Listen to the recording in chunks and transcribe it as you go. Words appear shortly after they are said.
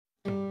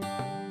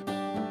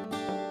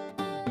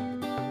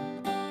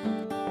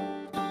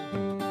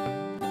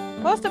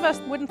Most of us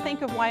wouldn't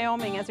think of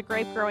Wyoming as a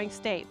grape growing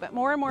state, but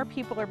more and more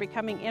people are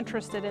becoming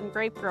interested in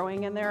grape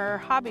growing, and there are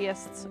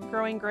hobbyists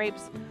growing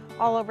grapes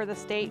all over the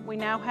state. We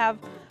now have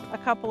a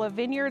couple of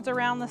vineyards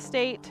around the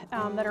state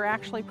that are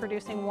actually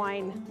producing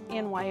wine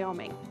in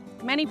Wyoming.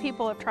 Many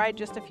people have tried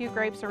just a few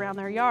grapes around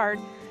their yard,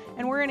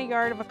 and we're in a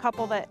yard of a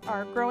couple that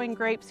are growing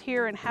grapes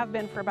here and have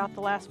been for about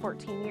the last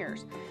 14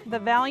 years. The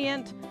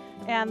Valiant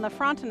and the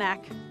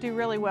Frontenac do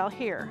really well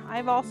here.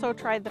 I've also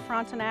tried the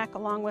Frontenac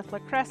along with La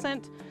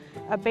Crescent,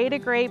 a beta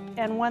grape,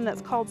 and one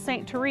that's called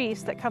St.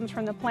 Therese that comes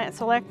from the Plant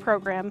Select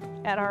program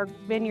at our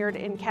vineyard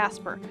in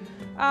Casper.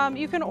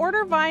 You can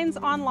order vines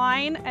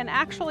online, and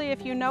actually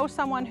if you know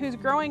someone who's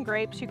growing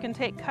grapes, you can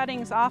take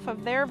cuttings off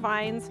of their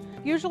vines.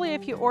 Usually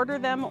if you order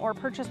them or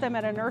purchase them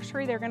at a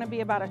nursery, they're going to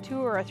be about a 2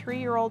 or a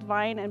 3-year-old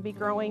vine and be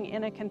growing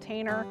in a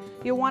container.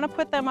 You'll want to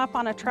put them up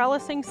on a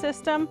trellising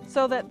system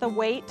so that the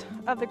weight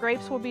of the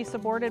grapes will be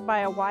supported by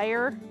a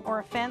wire or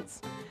a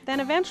fence.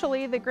 Then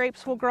eventually the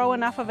grapes will grow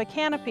enough of a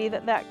canopy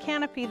that that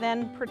canopy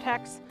then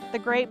protects the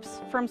grapes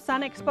from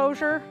sun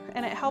exposure,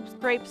 and it helps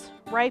grapes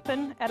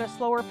ripen at a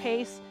slower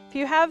pace. If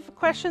you have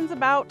questions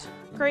about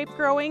grape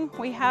growing,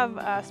 we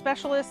have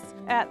specialists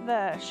at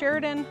the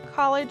Sheridan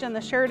College and the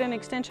Sheridan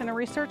Extension and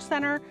Research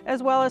Center,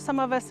 as well as some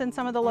of us in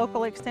some of the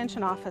local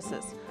extension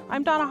offices.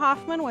 I'm Donna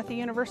Hoffman with the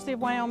University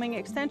of Wyoming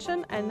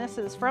Extension, and this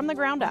is From the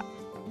Ground Up.